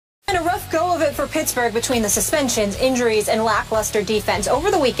a rough go of it for Pittsburgh between the suspensions, injuries, and lackluster defense.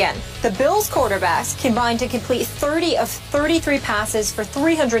 Over the weekend, the Bills quarterbacks combined to complete 30 of 33 passes for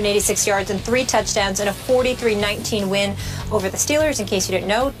 386 yards and 3 touchdowns in a 43-19 win over the Steelers. In case you didn't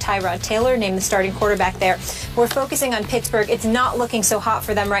know, Tyrod Taylor named the starting quarterback there. We're focusing on Pittsburgh. It's not looking so hot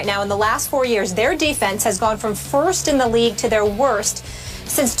for them right now. In the last 4 years, their defense has gone from first in the league to their worst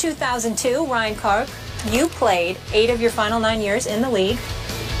since 2002. Ryan Clark, you played 8 of your final 9 years in the league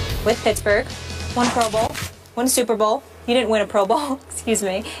with Pittsburgh, won Pro Bowl, won Super Bowl. You didn't win a Pro Bowl, excuse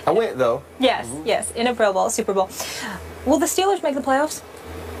me. I went, though. Yes, yes, in a Pro Bowl, Super Bowl. Will the Steelers make the playoffs?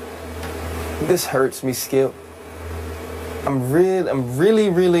 This hurts me, Skip. I'm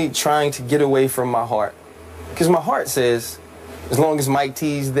really trying to get away from my heart. Because my heart says, as long as Mike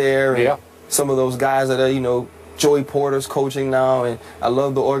T's there, and some of those guys that are, you know, Joey Porter's coaching now, and I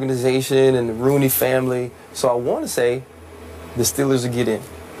love the organization and the Rooney family. So I want to say the Steelers will get in.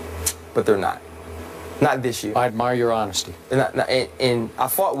 But they're not. Not this year. I admire your honesty. And I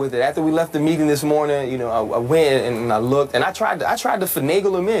fought with it. After we left the meeting this morning, you know, I went and I looked, and I tried to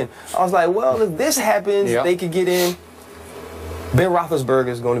finagle them in. I was like, well, if this happens, they could get in. Ben Roethlisberger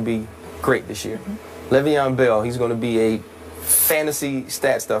is going to be great this year. Le'Veon Bell, he's going to be a fantasy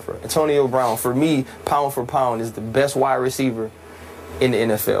stat stuffer. Antonio Brown, for me, pound for pound, is the best wide receiver in the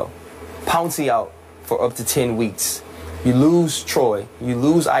NFL. Pouncey out for up to 10 weeks. You lose Troy, you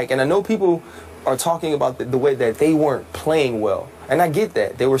lose Ike, and I know people are talking about the way that they weren't playing well, and I get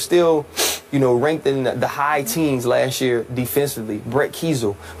that. They were still, you know, ranked in the high teens last year defensively, Brett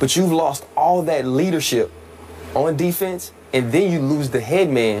Kiesel, but you've lost all that leadership on defense, and then you lose the head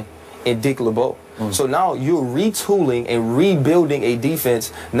man in Dick LeBeau. So now you're retooling and rebuilding a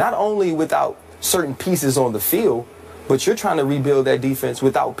defense, not only without certain pieces on the field, but you're trying to rebuild that defense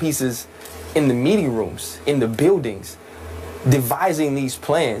without pieces in the meeting rooms, in the buildings, devising these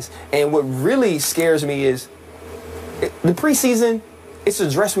plans. And what really scares me is the preseason, it's a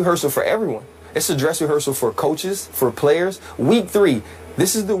dress rehearsal for everyone. It's a dress rehearsal for coaches, for players. Week 3,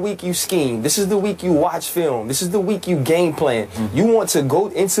 this is the week you scheme. This is the week you watch film. This is the week you game plan. You want to go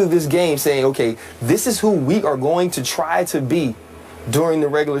into this game saying, okay, this is who we are going to try to be during the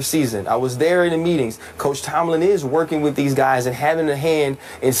regular season. I was there in the meetings. Coach Tomlin is working with these guys and having a hand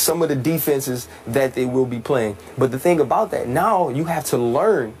in some of the defenses that they will be playing. But the thing about that, now you have to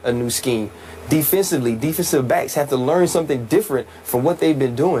learn a new scheme. Defensively, defensive backs have to learn something different from what they've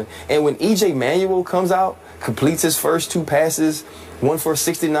been doing. And when E.J. Manuel comes out, completes his first 2 passes, one for a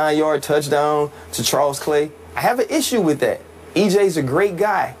 69-yard touchdown to Charles Clay, I have an issue with that. E.J.'s a great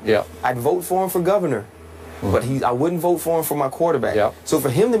guy. I'd vote for him for governor. But I wouldn't vote for him for my quarterback. So for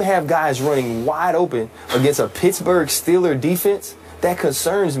him to have guys running wide open against a Pittsburgh Steelers defense, that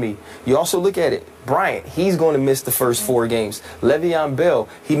concerns me. You also look at it. Bryant, he's going to miss the first 4 games. Le'Veon Bell,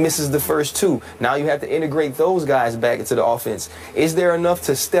 he misses the first 2. Now you have to integrate those guys back into the offense. Is there enough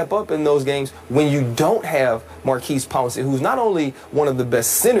to step up in those games when you don't have Marquise Pouncey, who's not only one of the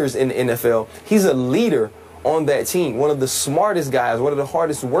best centers in the NFL, he's a leader on that team, one of the smartest guys, one of the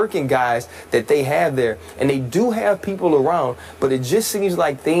hardest working guys that they have there. And they do have people around, but it just seems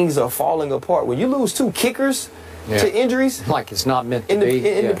like things are falling apart. When you lose 2 kickers to injuries, like it's not meant to be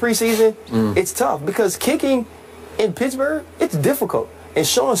in the preseason, it's tough because kicking in Pittsburgh, it's difficult. And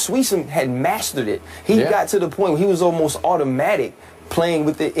Sean Sweetson had mastered it. He got to the point where he was almost automatic playing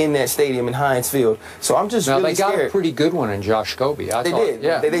with it in that stadium in Heinz Field. So I'm just really scared. They got a pretty good one in Josh Scobie. They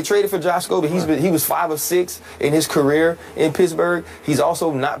did. They traded for Josh Scobie. He was 5 of 6 in his career in Pittsburgh. He's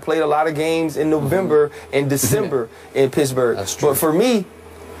also not played a lot of games in November and December in Pittsburgh. That's true. But for me,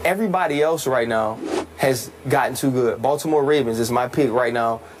 everybody else right now has gotten too good. Baltimore Ravens is my pick right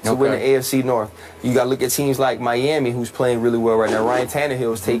now to win the AFC North. You got to look at teams like Miami, who's playing really well right now. Ryan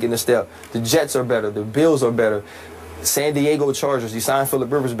Tannehill is taking a step. The Jets are better. The Bills are better. San Diego Chargers, you signed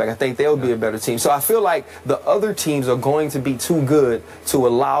Phillip Rivers back. I think they'll be a better team. So I feel like the other teams are going to be too good to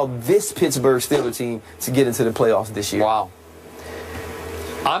allow this Pittsburgh Steelers team to get into the playoffs this year. Wow.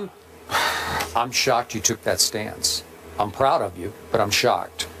 I'm shocked you took that stance. I'm proud of you, but I'm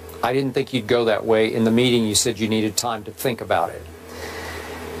shocked. I didn't think you'd go that way. In the meeting, you said you needed time to think about it.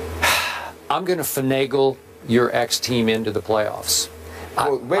 I'm going to finagle your ex-team into the playoffs.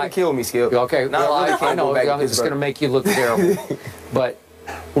 Way to kill me, Skip. Okay, well, I know it's going to make you look terrible. But,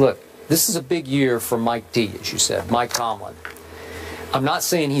 look, this is a big year for Mike T, as you said, Mike Tomlin. I'm not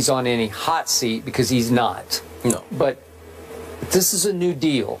saying he's on any hot seat because he's not. No. But this is a new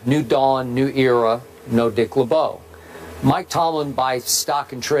deal, new dawn, new era, no Dick LeBeau. Mike Tomlin buys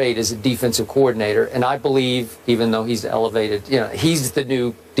stock and trade as a defensive coordinator, and I believe, even though he's elevated, he's the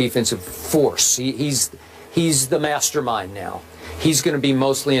new defensive force. He's the mastermind now. He's going to be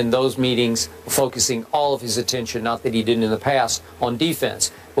mostly in those meetings, focusing all of his attention, not that he didn't in the past, on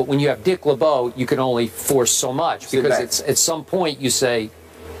defense. But when you have Dick LeBeau, you can only force so much, because it's, at some point you say,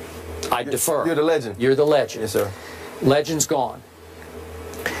 I defer. You're the legend. You're the legend. Yes, sir. Legend's gone.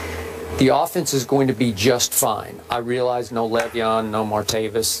 The offense is going to be just fine. I realize no Le'Veon, no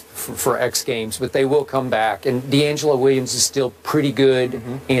Martavis for X Games, but they will come back. And D'Angelo Williams is still pretty good.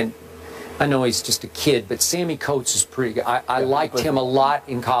 And I know he's just a kid, but Sammy Coates is pretty good. I liked him a lot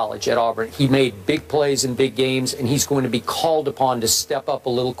in college at Auburn. He made big plays in big games, and he's going to be called upon to step up a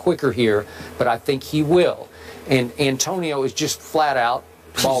little quicker here, but I think he will. And Antonio is just flat out,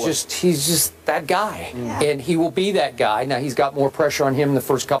 he's just that guy. And he will be that guy. Now, he's got more pressure on him in the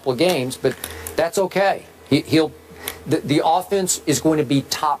first couple of games, but that's okay. The offense is going to be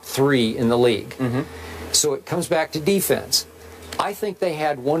top 3 in the league. So it comes back to defense. I think they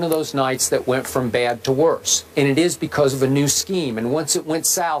had one of those nights that went from bad to worse, and it is because of a new scheme. And once it went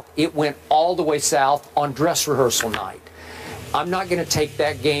south, it went all the way south on dress rehearsal night. I'm not going to take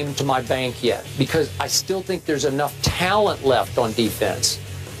that game to my bank yet, because I still think there's enough talent left on defense.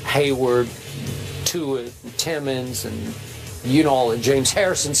 Hayward, Tua, Timmons, and James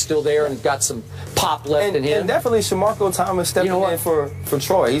Harrison's still there and got some pop left in him. And definitely Shamarko Thomas stepping in for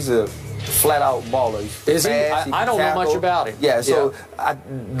Troy. He's a flat-out baller. Is he? I don't know much about him. Yeah, so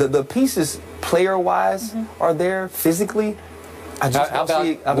the pieces player-wise are there physically. How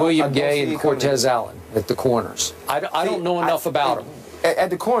about William Gay and Cortez Allen at the corners? I don't know enough about them. At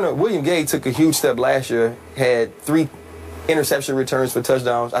the corner, William Gay took a huge step last year, had 3 interception returns for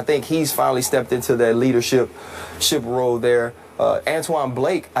touchdowns. I think he's finally stepped into that leadership role there. Antoine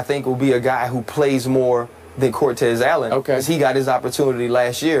Blake, I think, will be a guy who plays more than Cortez Allen, because he got his opportunity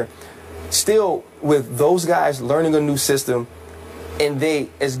last year. Still, with those guys learning a new system, and they,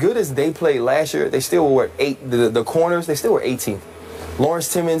 as good as they played last year, they still were the corners, they still were 18th.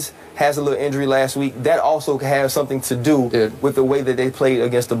 Lawrence Timmons has a little injury last week. That also has something to do with the way that they played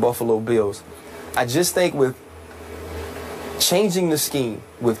against the Buffalo Bills. I just think with changing the scheme,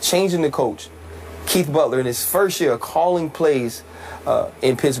 with changing the coach, Keith Butler in his first year calling plays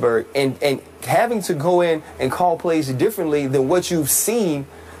in Pittsburgh, and having to go in and call plays differently than what you've seen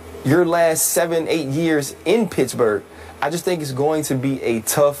your last 7-8 years in Pittsburgh, I just think it's going to be a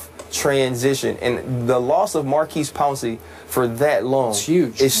tough transition. And the loss of Marquise Pouncey for that long is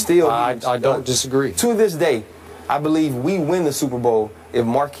huge. It's still huge. I don't disagree. To this day, I believe we win the Super Bowl if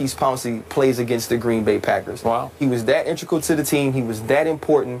Marquise Pouncey plays against the Green Bay Packers. Wow. He was that integral to the team. He was that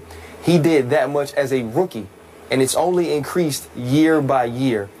important. He did that much as a rookie, and it's only increased year by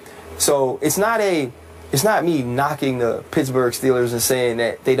year. So it's not me knocking the Pittsburgh Steelers and saying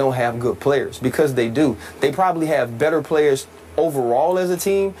that they don't have good players, because they do. They probably have better players overall as a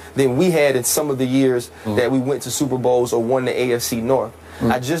team than we had in some of the years that we went to Super Bowls or won the AFC North.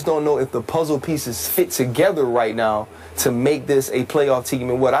 I just don't know if the puzzle pieces fit together right now to make this a playoff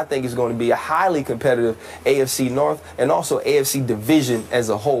team in what I think is going to be a highly competitive AFC North and also AFC division as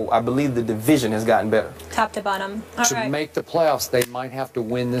a whole. I believe the division has gotten better. Top to bottom. To make the playoffs, they might have to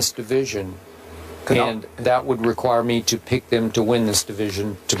win this division. And that would require me to pick them to win this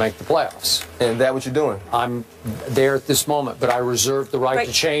division to make the playoffs. And that's what you're doing? I'm there at this moment, but I reserve the right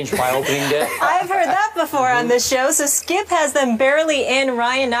to change by opening day. I've heard that before on this show. So Skip has them barely in,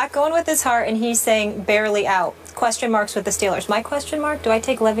 Ryan not going with his heart, and he's saying barely out. Question marks with the Steelers. My question mark, do I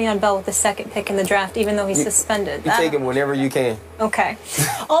take Le'Veon Bell with the 2nd pick in the draft, even though he's suspended? You take him whenever you can. Okay.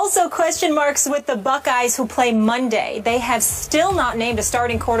 Also, question marks with the Buckeyes, who play Monday. They have still not named a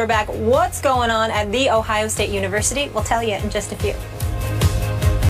starting quarterback. What's going on at The Ohio State University? We'll tell you in just a few.